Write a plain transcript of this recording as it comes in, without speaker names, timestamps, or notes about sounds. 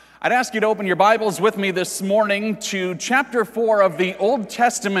I'd ask you to open your Bibles with me this morning to chapter 4 of the Old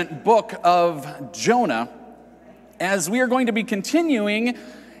Testament book of Jonah, as we are going to be continuing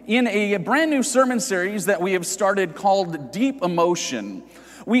in a brand new sermon series that we have started called Deep Emotion.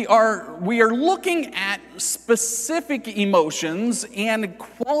 We are looking at specific emotions and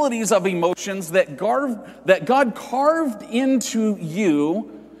qualities of emotions that God carved into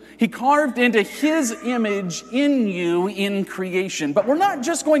you. He carved into His image in you in creation. But we're not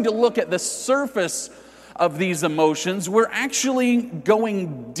just going to look at the surface of these emotions. We're actually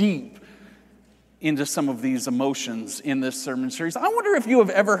going deep into some of these emotions in this sermon series. I wonder if you have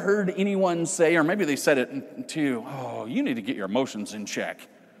ever heard anyone say, or maybe they said it to you, "Oh, you need to get your emotions in check." I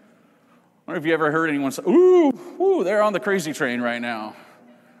wonder if you ever heard anyone say, ooh, they're on the crazy train right now,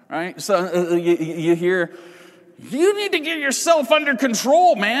 right? So you hear, "You need to get yourself under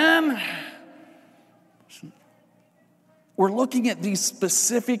control, man." We're looking at these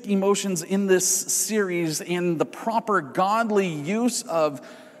specific emotions in this series and the proper godly use of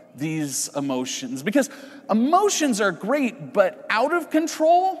these emotions. Because emotions are great, but out of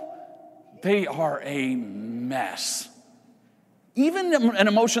control, they are a mess. Even an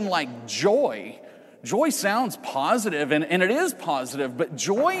emotion like joy. Joy sounds positive, and it is positive, but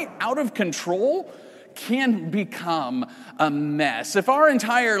joy out of control can become a mess. If our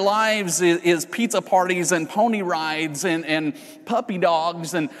entire lives is pizza parties and pony rides and puppy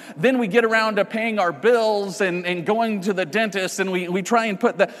dogs, and then we get around to paying our bills and going to the dentist, and we try and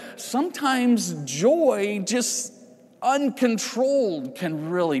sometimes joy, just uncontrolled, can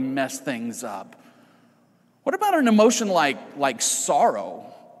really mess things up. What about an emotion like sorrow?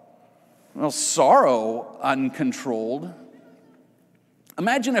 Well, sorrow uncontrolled.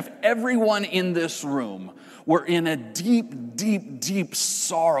 Imagine if everyone in this room were in a deep, deep, deep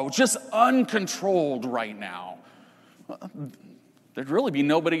sorrow, just uncontrolled right now. There'd really be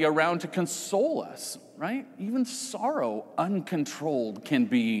nobody around to console us, right? Even sorrow uncontrolled can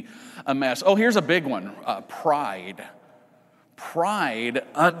be a mess. Oh, here's a big one, pride. Pride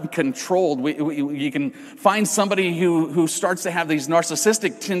uncontrolled. You can find somebody who starts to have these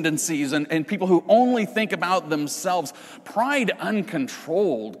narcissistic tendencies and people who only think about themselves. Pride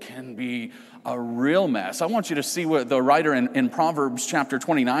uncontrolled can be a real mess. I want you to see what the writer in Proverbs chapter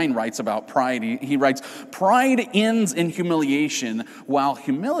 29 writes about pride. He writes, "Pride ends in humiliation, while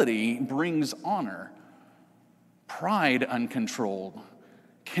humility brings honor." Pride uncontrolled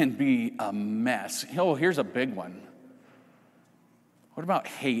can be a mess. Oh, here's a big one. What about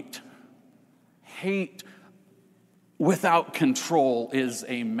hate? Hate without control is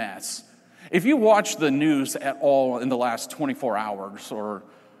a mess. If you watch the news at all in the last 24 hours, or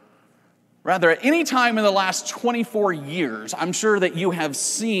rather at any time in the last 24 years, I'm sure that you have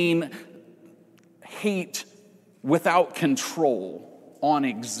seen hate without control on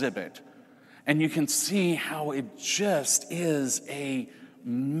exhibit. And you can see how it just is a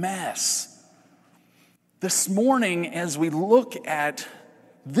mess. This morning, as we look at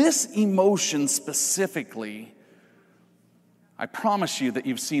this emotion specifically, I promise you that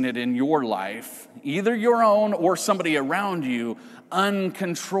you've seen it in your life, either your own or somebody around you,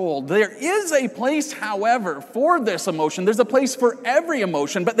 uncontrolled. There is a place, however, for this emotion. There's a place for every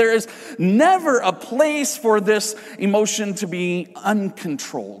emotion, but there is never a place for this emotion to be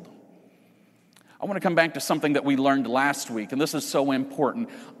uncontrolled. I want to come back to something that we learned last week, and this is so important.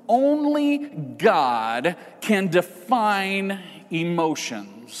 Only God can define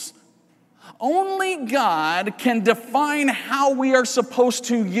emotions. Only God can define how we are supposed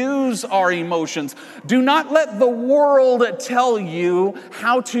to use our emotions. Do not let the world tell you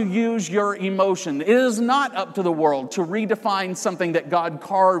how to use your emotion. It is not up to the world to redefine something that God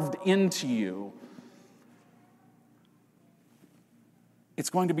carved into you.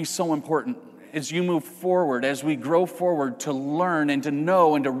 It's going to be so important as you move forward, as we grow forward, to learn and to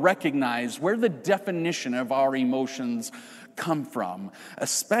know and to recognize where the definition of our emotions come from,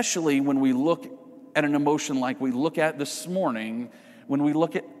 especially when we look at an emotion like we look at this morning, when we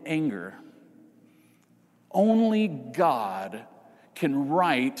look at anger. Only God can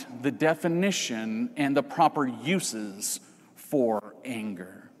write the definition and the proper uses for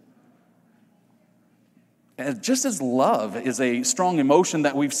anger. Just as love is a strong emotion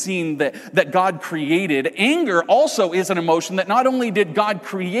that we've seen that God created, anger also is an emotion that not only did God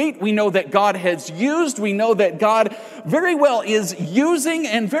create, we know that God has used, we know that God very well is using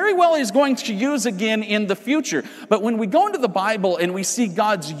and very well is going to use again in the future. But when we go into the Bible and we see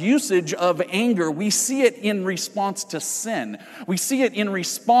God's usage of anger, we see it in response to sin. We see it in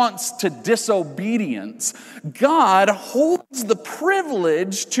response to disobedience. God holds the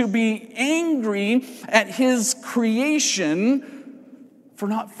privilege to be angry at His creation for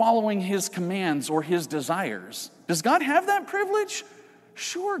not following his commands or his desires. Does God have that privilege?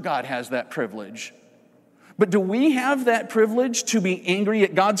 Sure, God has that privilege. But do we have that privilege to be angry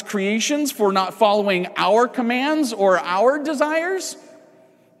at God's creations for not following our commands or our desires?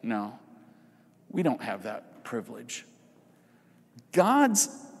 No, we don't have that privilege. God's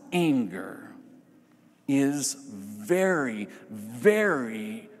anger is very,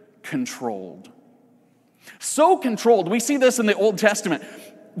 very controlled. So controlled, we see this in the Old Testament,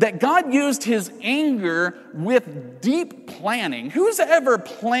 that God used his anger with deep planning. Who's ever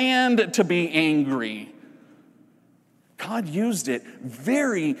planned to be angry? God used it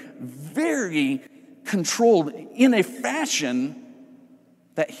very, very controlled in a fashion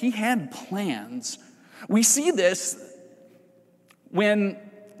that he had plans. We see this when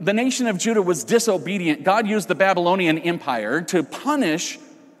the nation of Judah was disobedient. God used the Babylonian Empire to punish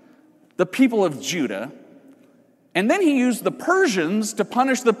the people of Judah. And then he used the Persians to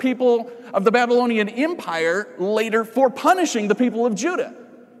punish the people of the Babylonian Empire later for punishing the people of Judah.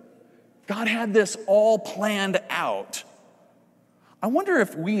 God had this all planned out. I wonder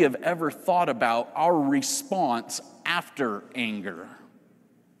if we have ever thought about our response after anger.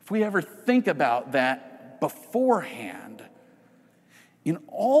 If we ever think about that beforehand. In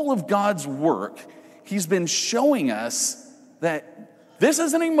all of God's work, he's been showing us that this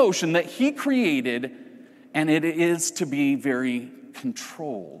is an emotion that he created, and it is to be very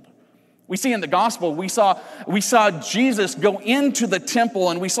controlled. We see in the gospel, we saw Jesus go into the temple,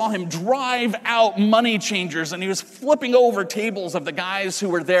 and we saw him drive out money changers, and he was flipping over tables of the guys who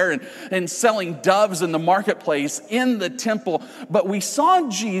were there and selling doves in the marketplace in the temple. But we saw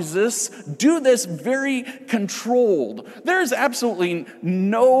Jesus do this very controlled. There's absolutely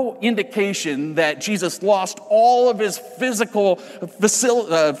no indication that Jesus lost all of his physical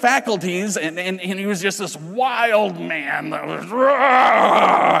faculties and he was just this wild man that was,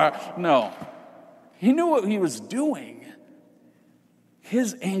 no. He knew what he was doing.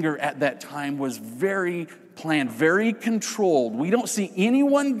 His anger at that time was very planned, very controlled. We don't see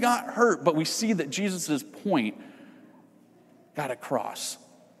anyone got hurt, but we see that Jesus' point got across.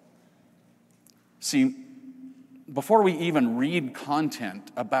 See, before we even read content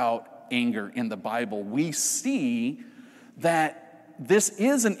about anger in the Bible, we see that this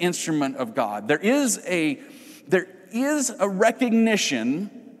is an instrument of God. There is a recognition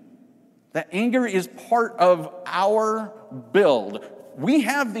that anger is part of our build. We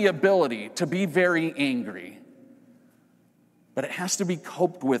have the ability to be very angry, but it has to be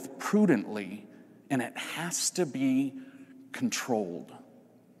coped with prudently, and it has to be controlled.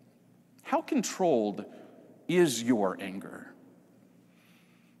 How controlled is your anger?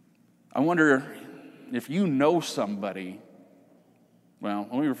 I wonder if you know somebody, well,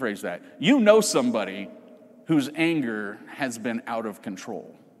 let me rephrase that. You know somebody whose anger has been out of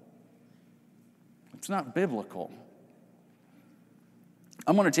control. It's not biblical.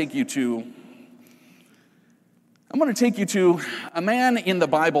 I'm going to take you to a man in the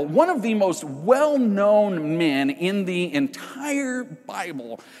Bible, one of the most well-known men in the entire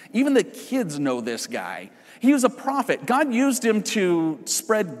Bible. Even the kids know this guy. He was a prophet. God used him to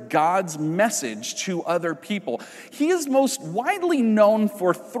spread God's message to other people. He is most widely known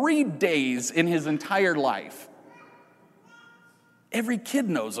for 3 days in his entire life. Every kid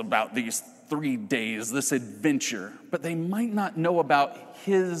knows about these 3 days, this adventure, but they might not know about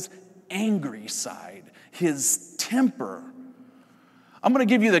his angry side, his temper. I'm going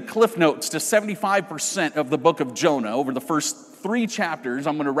to give you the cliff notes to 75% of the book of Jonah over the first 3 chapters.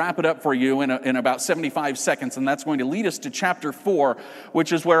 I'm going to wrap it up for you in about 75 seconds, and that's going to lead us to chapter 4,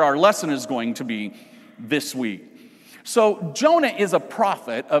 which is where our lesson is going to be this week. So Jonah is a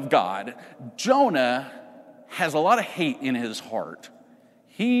prophet of God. Jonah has a lot of hate in his heart.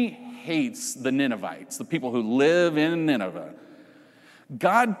 He hates the Ninevites, the people who live in Nineveh.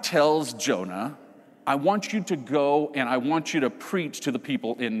 God tells Jonah, I want you to go and I want you to preach to the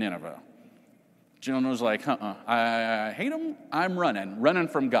people in Nineveh. Jonah's like, I hate them, I'm running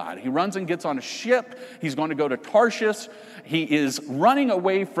from God. He runs and gets on a ship. He's going to go to Tarshish. He is running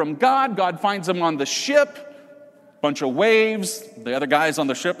away from God. God finds him on the ship. Bunch of waves. The other guys on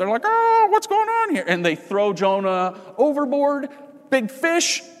the ship, they're like, oh, what's going on here? And they throw Jonah overboard. Big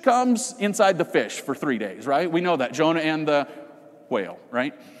fish comes inside the fish for 3 days, right? We know that. Jonah and the whale,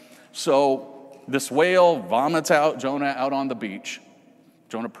 right? So this whale vomits out Jonah out on the beach.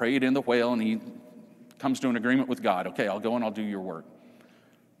 Jonah prayed in the whale, and he comes to an agreement with God. Okay, I'll go and I'll do your work.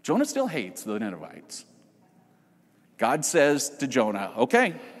 Jonah still hates the Ninevites. God says to Jonah,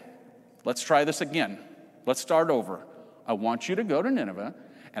 okay, let's try this again. Let's start over. I want you to go to Nineveh,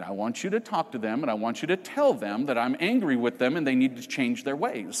 And I want you to talk to them, and I want you to tell them that I'm angry with them and they need to change their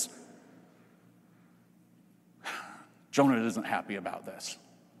ways. Jonah isn't happy about this.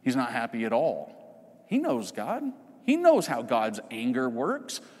 He's not happy at all. He knows God. He knows how God's anger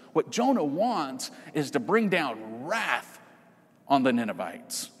works. What Jonah wants is to bring down wrath on the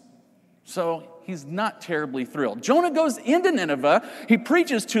Ninevites. So he's not terribly thrilled. Jonah goes into Nineveh. He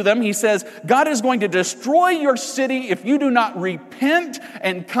preaches to them. He says, God is going to destroy your city if you do not repent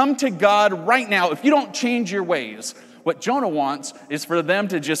and come to God right now, if you don't change your ways. What Jonah wants is for them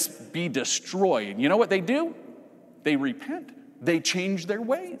to just be destroyed. You know what they do? They repent. They change their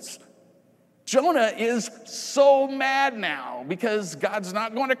ways. Jonah is so mad now because God's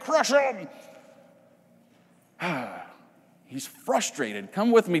not going to crush him. He's frustrated.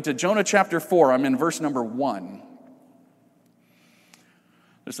 Come with me to Jonah chapter 4. I'm in verse number 1.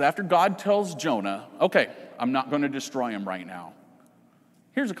 This is after God tells Jonah, okay, I'm not going to destroy him right now.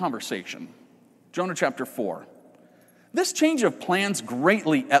 Here's a conversation. Jonah chapter 4. This change of plans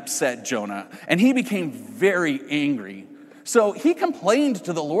greatly upset Jonah, and he became very angry. So he complained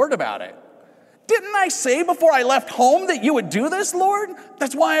to the Lord about it. Didn't I say before I left home that you would do this, Lord?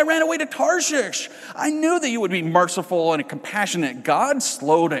 That's why I ran away to Tarshish. I knew that you would be merciful and a compassionate God,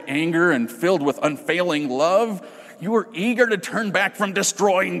 slow to anger and filled with unfailing love. You were eager to turn back from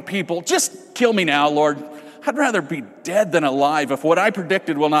destroying people. Just kill me now, Lord. I'd rather be dead than alive if what I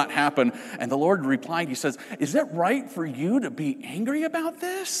predicted will not happen. And the Lord replied, he says, is it right for you to be angry about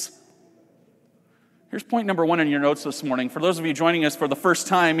this? Here's point number 1 in your notes this morning. For those of you joining us for the first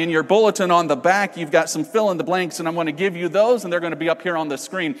time, in your bulletin on the back, you've got some fill in the blanks, and I'm going to give you those, and they're going to be up here on the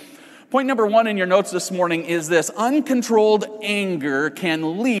screen. Point number 1 in your notes this morning is this: uncontrolled anger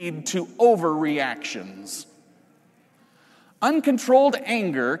can lead to overreactions. Uncontrolled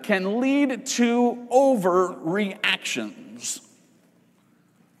anger can lead to overreactions.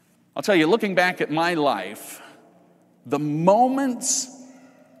 I'll tell you, looking back at my life, the moments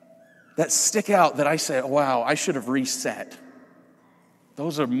that stick out that I say, wow, I should have reset,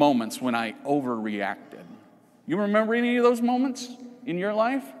 those are moments when I overreacted. You remember any of those moments in your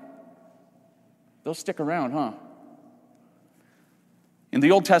life? Those stick around, huh? In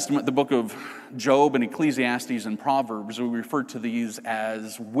the Old Testament, the book of Job and Ecclesiastes and Proverbs, we refer to these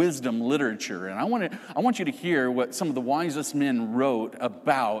as wisdom literature. And I want you to hear what some of the wisest men wrote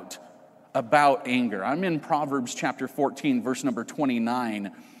about anger. I'm in Proverbs chapter 14, verse number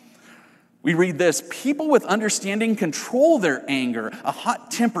 29. We read this: people with understanding control their anger. A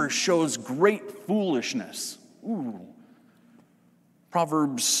hot temper shows great foolishness. Ooh.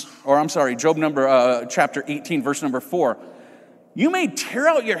 Job chapter 18, verse number 4. You may tear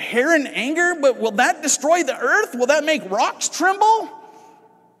out your hair in anger, but will that destroy the earth? Will that make rocks tremble?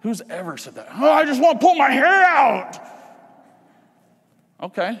 Who's ever said that? Oh, I just want to pull my hair out.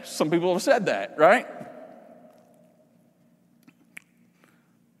 Okay, some people have said that, right?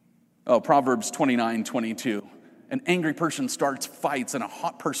 Oh, Proverbs 29:22. An angry person starts fights, and a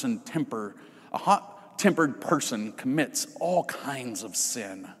hot-tempered person commits all kinds of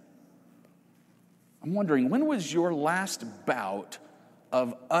sin. I'm wondering, when was your last bout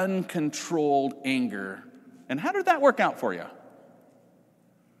of uncontrolled anger? And how did that work out for you?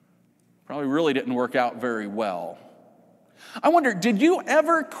 Probably really didn't work out very well. I wonder, did you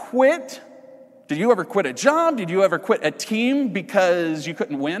ever quit? Did you ever quit a job? Did you ever quit a team because you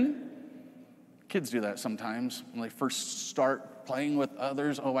couldn't win? Kids do that sometimes when they first start playing with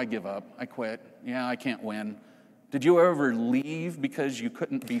others. Oh, I give up. I quit. Yeah, I can't win. Did you ever leave because you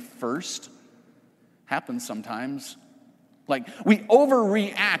couldn't be first? Happens sometimes. Like, we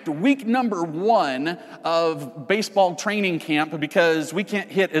overreact week number 1 of baseball training camp because we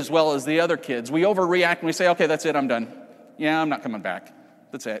can't hit as well as the other kids. We overreact and we say, okay, that's it, I'm done. Yeah, I'm not coming back.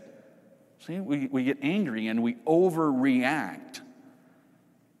 That's it. See, we get angry and we overreact.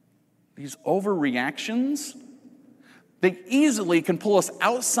 These overreactions, they easily can pull us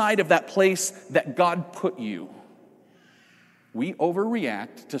outside of that place that God put you. We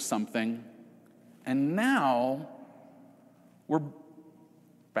overreact to something, and now we're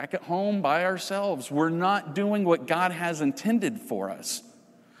back at home by ourselves. We're not doing what God has intended for us.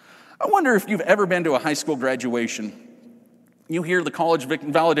 I wonder if you've ever been to a high school graduation. You hear the college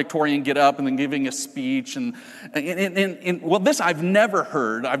valedictorian get up and then giving a speech. And this I've never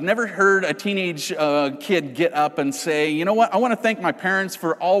heard. I've never heard a teenage kid get up and say, you know what, I want to thank my parents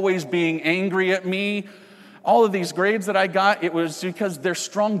for always being angry at me. All of these grades that I got, it was because their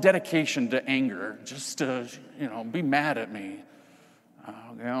strong dedication to anger, just to, be mad at me.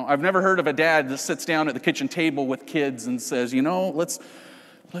 I've never heard of a dad that sits down at the kitchen table with kids and says, let's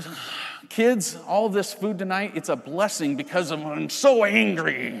Kids, all this food tonight, it's a blessing because I'm so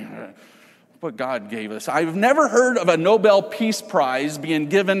angry. What God gave us. I've never heard of a Nobel Peace Prize being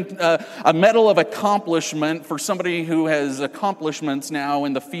given a medal of accomplishment for somebody who has accomplishments now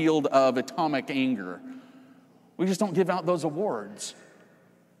in the field of atomic anger. We just don't give out those awards.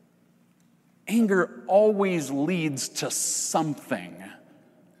 Anger always leads to something.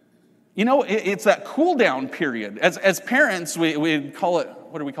 You know, it's that cool down period. As parents, we call it,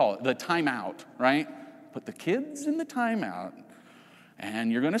 what do we call it? The timeout, right? Put the kids in the timeout.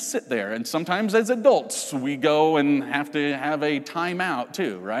 And you're going to sit there. And sometimes as adults, we go and have to have a timeout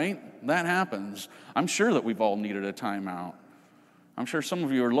too, right? That happens. I'm sure that we've all needed a timeout. I'm sure some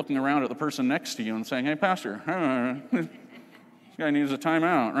of you are looking around at the person next to you and saying, hey, Pastor, this guy needs a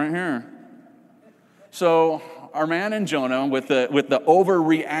timeout right here. So our man in Jonah with the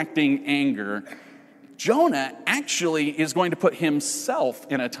overreacting anger, Jonah actually is going to put himself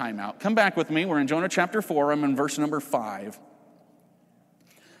in a timeout. Come back with me. We're in Jonah chapter 4. I'm in verse number 5.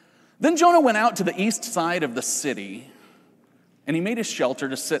 Then Jonah went out to the east side of the city, and he made a shelter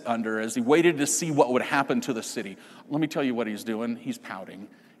to sit under as he waited to see what would happen to the city. Let me tell you what he's doing. He's pouting.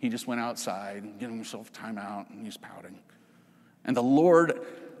 He just went outside, getting himself time out, and he's pouting. And the Lord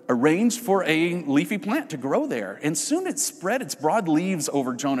arranged for a leafy plant to grow there, and soon it spread its broad leaves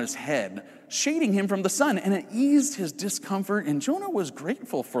over Jonah's head, shading him from the sun, and it eased his discomfort, and Jonah was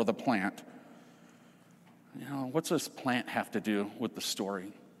grateful for the plant. You know, what's this plant have to do with the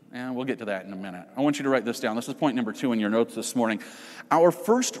story? And we'll get to that in a minute. I want you to write this down. This is point number 2 in your notes this morning. Our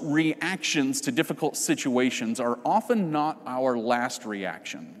first reactions to difficult situations are often not our last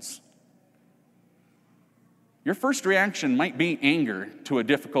reactions. Your first reaction might be anger to a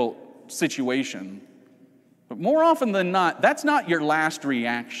difficult situation, but more often than not, that's not your last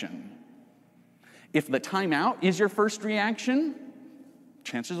reaction. If the timeout is your first reaction,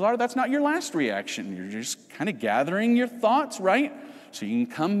 chances are that's not your last reaction. You're just kind of gathering your thoughts, right? So you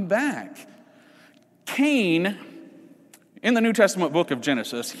can come back. Cain, in the New Testament book of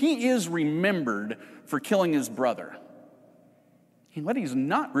Genesis, he is remembered for killing his brother. And what he's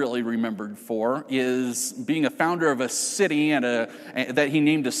not really remembered for is being a founder of a city and that he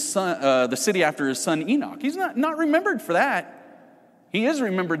named the city after his son Enoch. He's not remembered for that. He is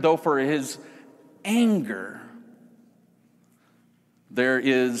remembered, though, for his anger. There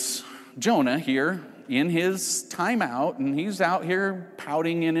is Jonah here in his timeout, and he's out here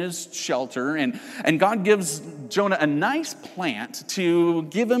pouting in his shelter, and God gives Jonah a nice plant to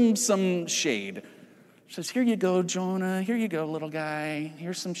give him some shade. He says, here you go, Jonah, here you go, little guy,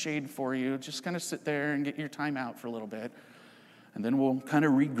 here's some shade for you. Just kind of sit there and get your time out for a little bit, and then we'll kind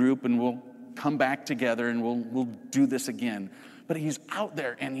of regroup, and we'll come back together, and we'll do this again. But he's out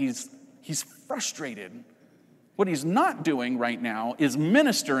there, and he's frustrated. What he's not doing right now is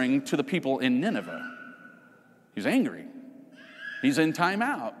ministering to the people in Nineveh. He's angry. He's in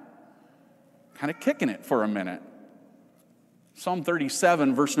timeout, kind of kicking it for a minute. Psalm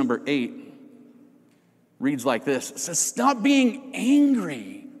 37, verse number 8, reads like this. It says, stop being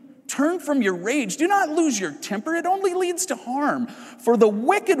angry. Turn from your rage. Do not lose your temper. It only leads to harm. For the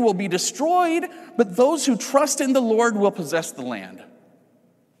wicked will be destroyed, but those who trust in the Lord will possess the land.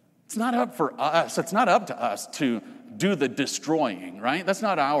 It's not up for us. It's not up to us to do the destroying, right? That's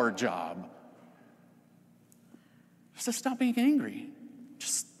not our job. Just stop being angry.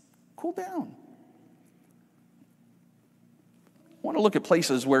 Just cool down. I want to look at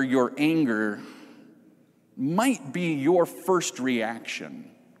places where your anger might be your first reaction.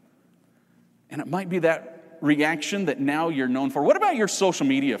 And it might be that reaction that now you're known for. What about your social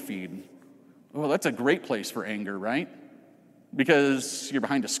media feed? Well, that's a great place for anger, right? Because you're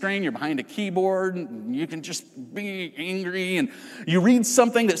behind a screen, you're behind a keyboard, you can just be angry, and you read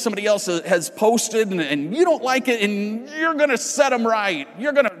something that somebody else has posted, and you don't like it, and you're going to set them right.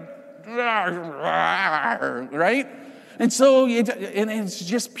 You're going to, right? And so it's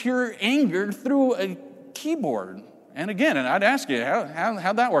just pure anger through a keyboard. And again, and I'd ask you,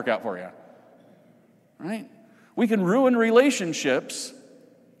 how'd that work out for you? Right? We can ruin relationships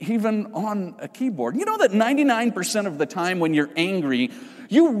even on a keyboard. You know that 99% of the time when you're angry,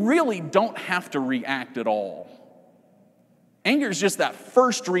 you really don't have to react at all. Anger is just that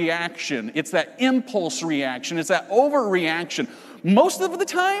first reaction. It's that impulse reaction. It's that overreaction. Most of the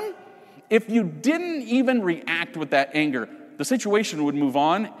time, if you didn't even react with that anger, the situation would move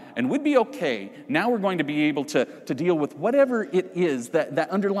on and we'd be okay. Now we're going to be able to deal with whatever it is, that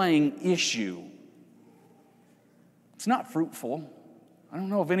underlying issue. It's not fruitful. I don't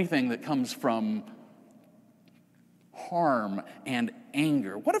know of anything that comes from harm and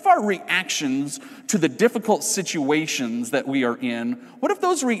anger? What if our reactions to the difficult situations that we are in, what if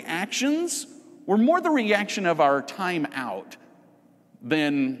those reactions were more the reaction of our time out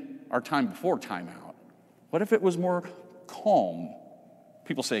than our time before time out? What if it was more calm?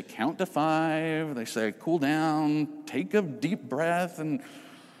 People say count to 5, they say cool down, take a deep breath, and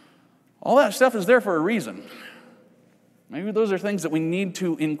all that stuff is there for a reason. Maybe those are things that we need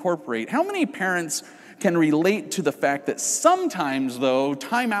to incorporate. How many parents can relate to the fact that sometimes, though,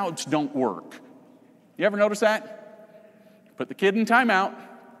 timeouts don't work? You ever notice that? Put the kid in timeout.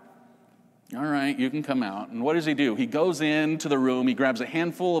 All right, you can come out. And what does he do? He goes into the room, he grabs a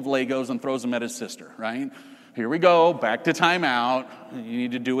handful of Legos and throws them at his sister, right? Here we go, back to timeout. You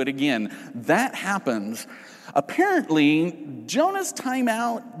need to do it again. That happens. Apparently, Jonah's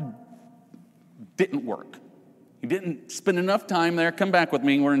timeout didn't work. He didn't spend enough time there. Come back with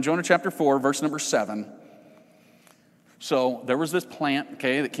me. We're in Jonah chapter 4, verse number 7. So there was this plant,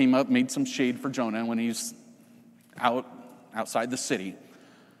 okay, that came up, made some shade for Jonah when he's outside the city.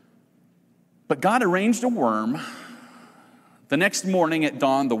 But God arranged a worm. The next morning at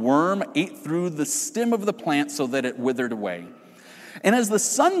dawn, the worm ate through the stem of the plant so that it withered away. And as the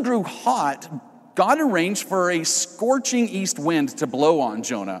sun grew hot, God arranged for a scorching east wind to blow on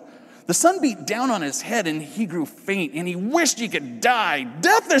Jonah. The sun beat down on his head and he grew faint and he wished he could die.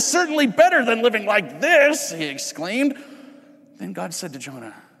 Death is certainly better than living like this, he exclaimed. Then God said to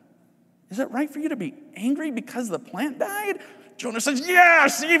Jonah, is it right for you to be angry because the plant died? Jonah says,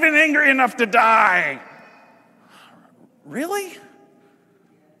 yes, even angry enough to die. Really?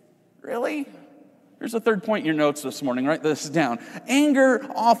 Really? Here's the third point in your notes this morning. Write this down. Anger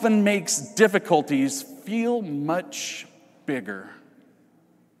often makes difficulties feel much bigger.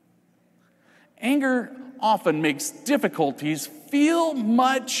 Anger often makes difficulties feel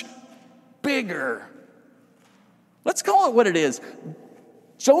much bigger. Let's call it what it is.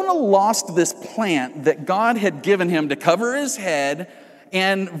 Jonah lost this plant that God had given him to cover his head,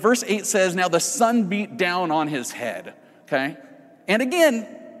 and verse 8 says, now the sun beat down on his head, okay? And again,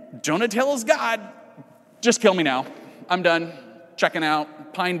 Jonah tells God, just kill me now. I'm done, checking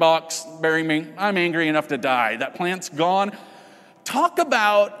out, pine box, bury me. I'm angry enough to die. That plant's gone. Talk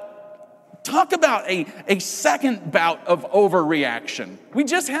about a second bout of overreaction. We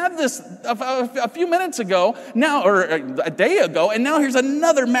just had this a few minutes ago, now, or a day ago, and now here's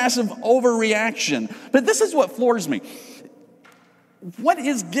another massive overreaction. But this is what floors me. What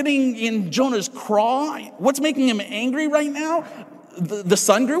is getting in Jonah's craw? What's making him angry right now? The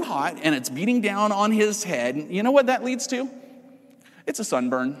sun grew hot, and it's beating down on his head. You know what that leads to? It's a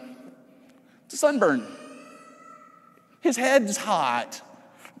sunburn. It's a sunburn. His head's hot.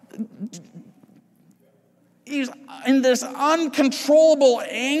 He's in this uncontrollable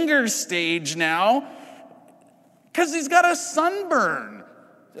anger stage now because he's got a sunburn.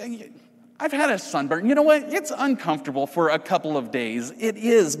 I've had a sunburn. You know what? It's uncomfortable for a couple of days. It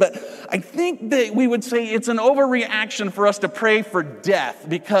is. But I think that we would say it's an overreaction for us to pray for death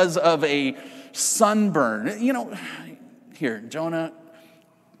because of a sunburn. You know, here, Jonah,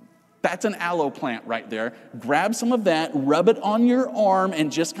 that's an aloe plant right there. Grab some of that, rub it on your arm,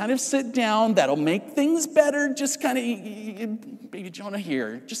 and just kind of sit down. That'll make things better. Just kind of, baby Jonah,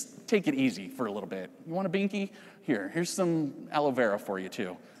 here, just take it easy for a little bit. You want a binky? Here's some aloe vera for you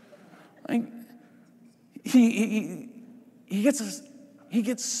too. Like, he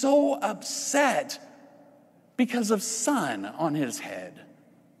gets so upset because of sun on his head.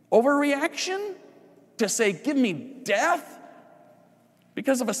 Overreaction to say, give me death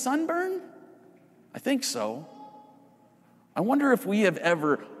because of a sunburn? I think so. I wonder if we have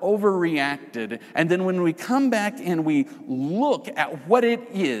ever overreacted, and then when we come back and we look at what it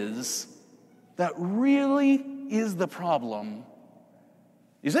is that really is the problem,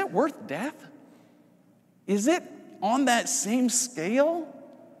 is it worth death? Is it on that same scale?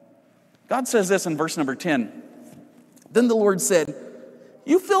 God says this in verse number 10. Then the Lord said,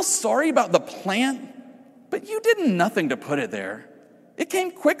 you feel sorry about the plant, but you did nothing to put it there. It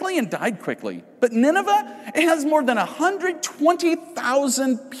came quickly and died quickly. But Nineveh, it has more than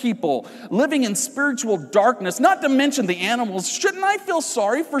 120,000 people living in spiritual darkness, not to mention the animals. Shouldn't I feel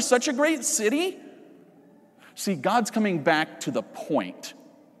sorry for such a great city? See, God's coming back to the point.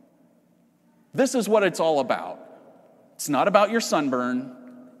 This is what it's all about. It's not about your sunburn.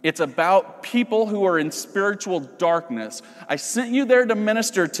 It's about people who are in spiritual darkness. I sent you there to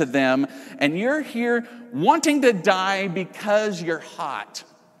minister to them, and you're here wanting to die because you're hot.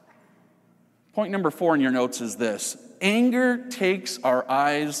 Point number 4 in your notes is this. Anger takes our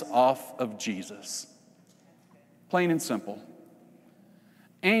eyes off of Jesus. Plain and simple.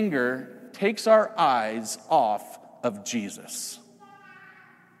 Anger takes our eyes off of Jesus.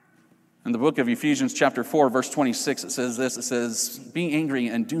 In the book of Ephesians chapter 4, verse 26, it says this. It says, "Be angry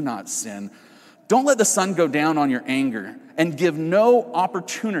and do not sin. Don't let the sun go down on your anger, and give no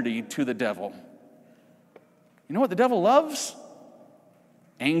opportunity to the devil." You know what the devil loves?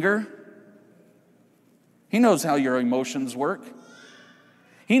 Anger. He knows how your emotions work.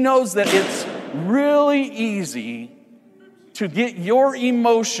 He knows that it's really easy to get your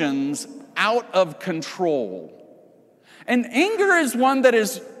emotions out of control. And anger is one that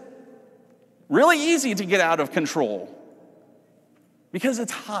is really easy to get out of control because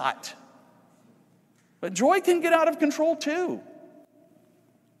it's hot. But joy can get out of control too.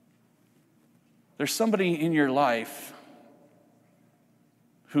 There's somebody in your life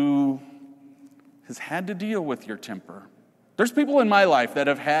who has had to deal with your temper. There's people in my life that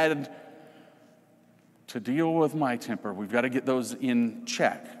have had to deal with my temper. We've got to get those in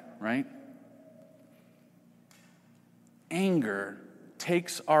check, right? Anger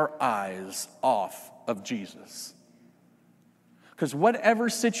takes our eyes off of Jesus. Because whatever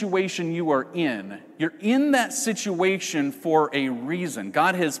situation you are in, you're in that situation for a reason.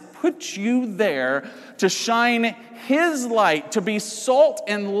 God has put you there to shine His light, to be salt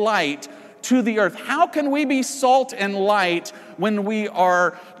and light to the earth. How can we be salt and light when we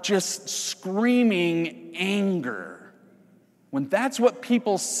are just screaming anger? When that's what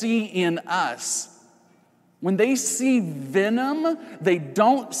people see in us. When they see venom, they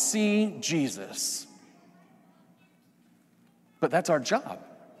don't see Jesus. But that's our job.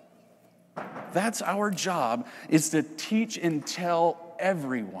 That's our job, is to teach and tell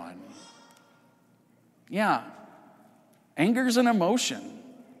everyone. Yeah, anger's an emotion.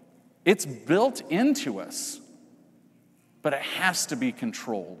 It's built into us, but it has to be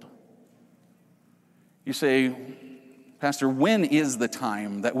controlled. You say, "Pastor, when is the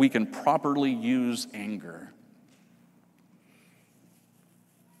time that we can properly use anger?"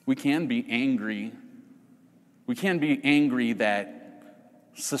 We can be angry. We can be angry that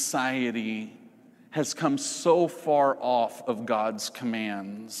society has come so far off of God's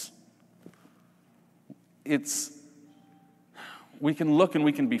commands. We can look and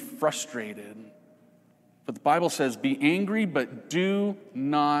we can be frustrated. But the Bible says, "Be angry, but do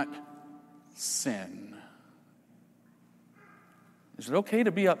not sin." Is it okay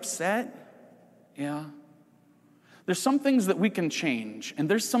to be upset? Yeah. There's some things that we can change, and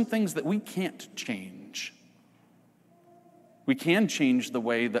there's some things that we can't change. We can change the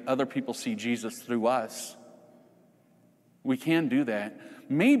way that other people see Jesus through us. We can do that.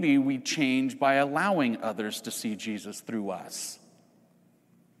 Maybe we change by allowing others to see Jesus through us.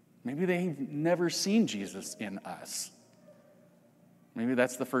 Maybe they've never seen Jesus in us. Maybe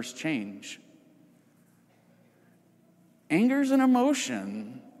that's the first change. Anger's an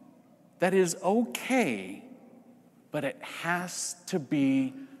emotion that is okay, but it has to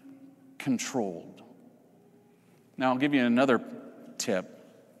be controlled. Now, I'll give you another tip.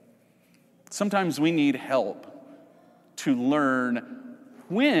 Sometimes we need help to learn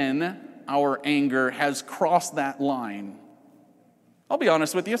when our anger has crossed that line. I'll be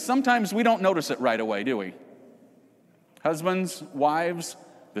honest with you, sometimes we don't notice it right away, do we? Husbands, wives,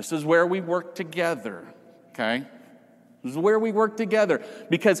 this is where we work together, okay? This is where we work together.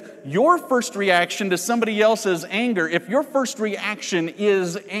 Because your first reaction to somebody else's anger, if your first reaction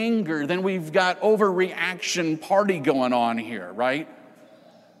is anger, then we've got overreaction party going on here, right?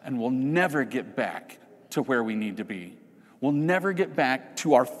 And we'll never get back to where we need to be. We'll never get back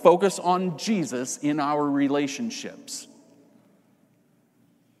to our focus on Jesus in our relationships.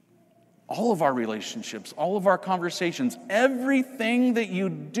 All of our relationships, all of our conversations, everything that you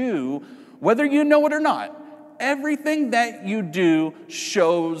do, whether you know it or not, everything that you do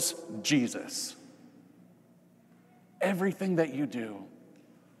shows Jesus. Everything that you do.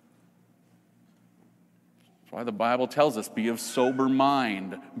 That's why the Bible tells us, be of sober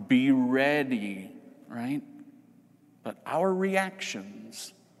mind, be ready, right? But our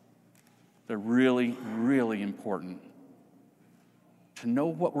reactions, they're really, really important. To know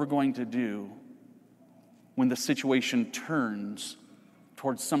what we're going to do when the situation turns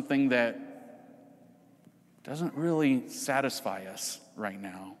towards something that doesn't really satisfy us right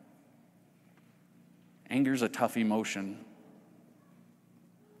now. Anger's a tough emotion.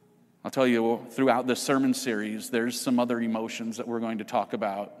 I'll tell you, throughout this sermon series, there's some other emotions that we're going to talk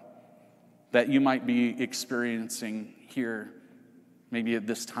about that you might be experiencing here, maybe at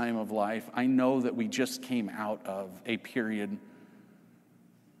this time of life. I know that we just came out of a period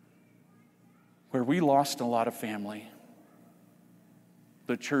where we lost a lot of family.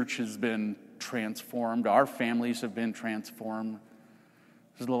 The church has been transformed. Our families have been transformed.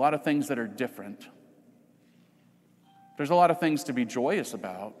 There's a lot of things that are different. There's a lot of things to be joyous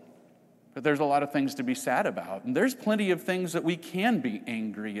about. But there's a lot of things to be sad about. And there's plenty of things that we can be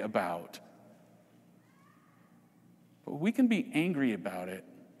angry about. But we can be angry about it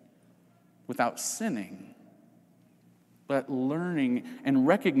without sinning, but learning and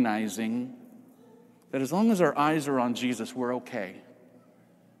recognizing that as long as our eyes are on Jesus, we're okay.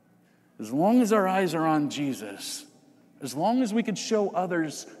 As long as our eyes are on Jesus, as long as we can show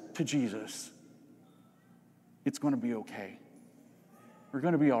others to Jesus, it's going to be okay. We're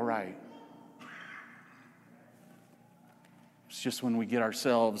going to be all right. It's just when we get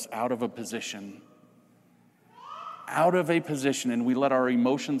ourselves out of a position, and we let our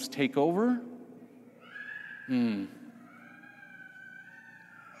emotions take over, then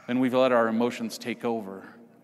we've let our emotions take over.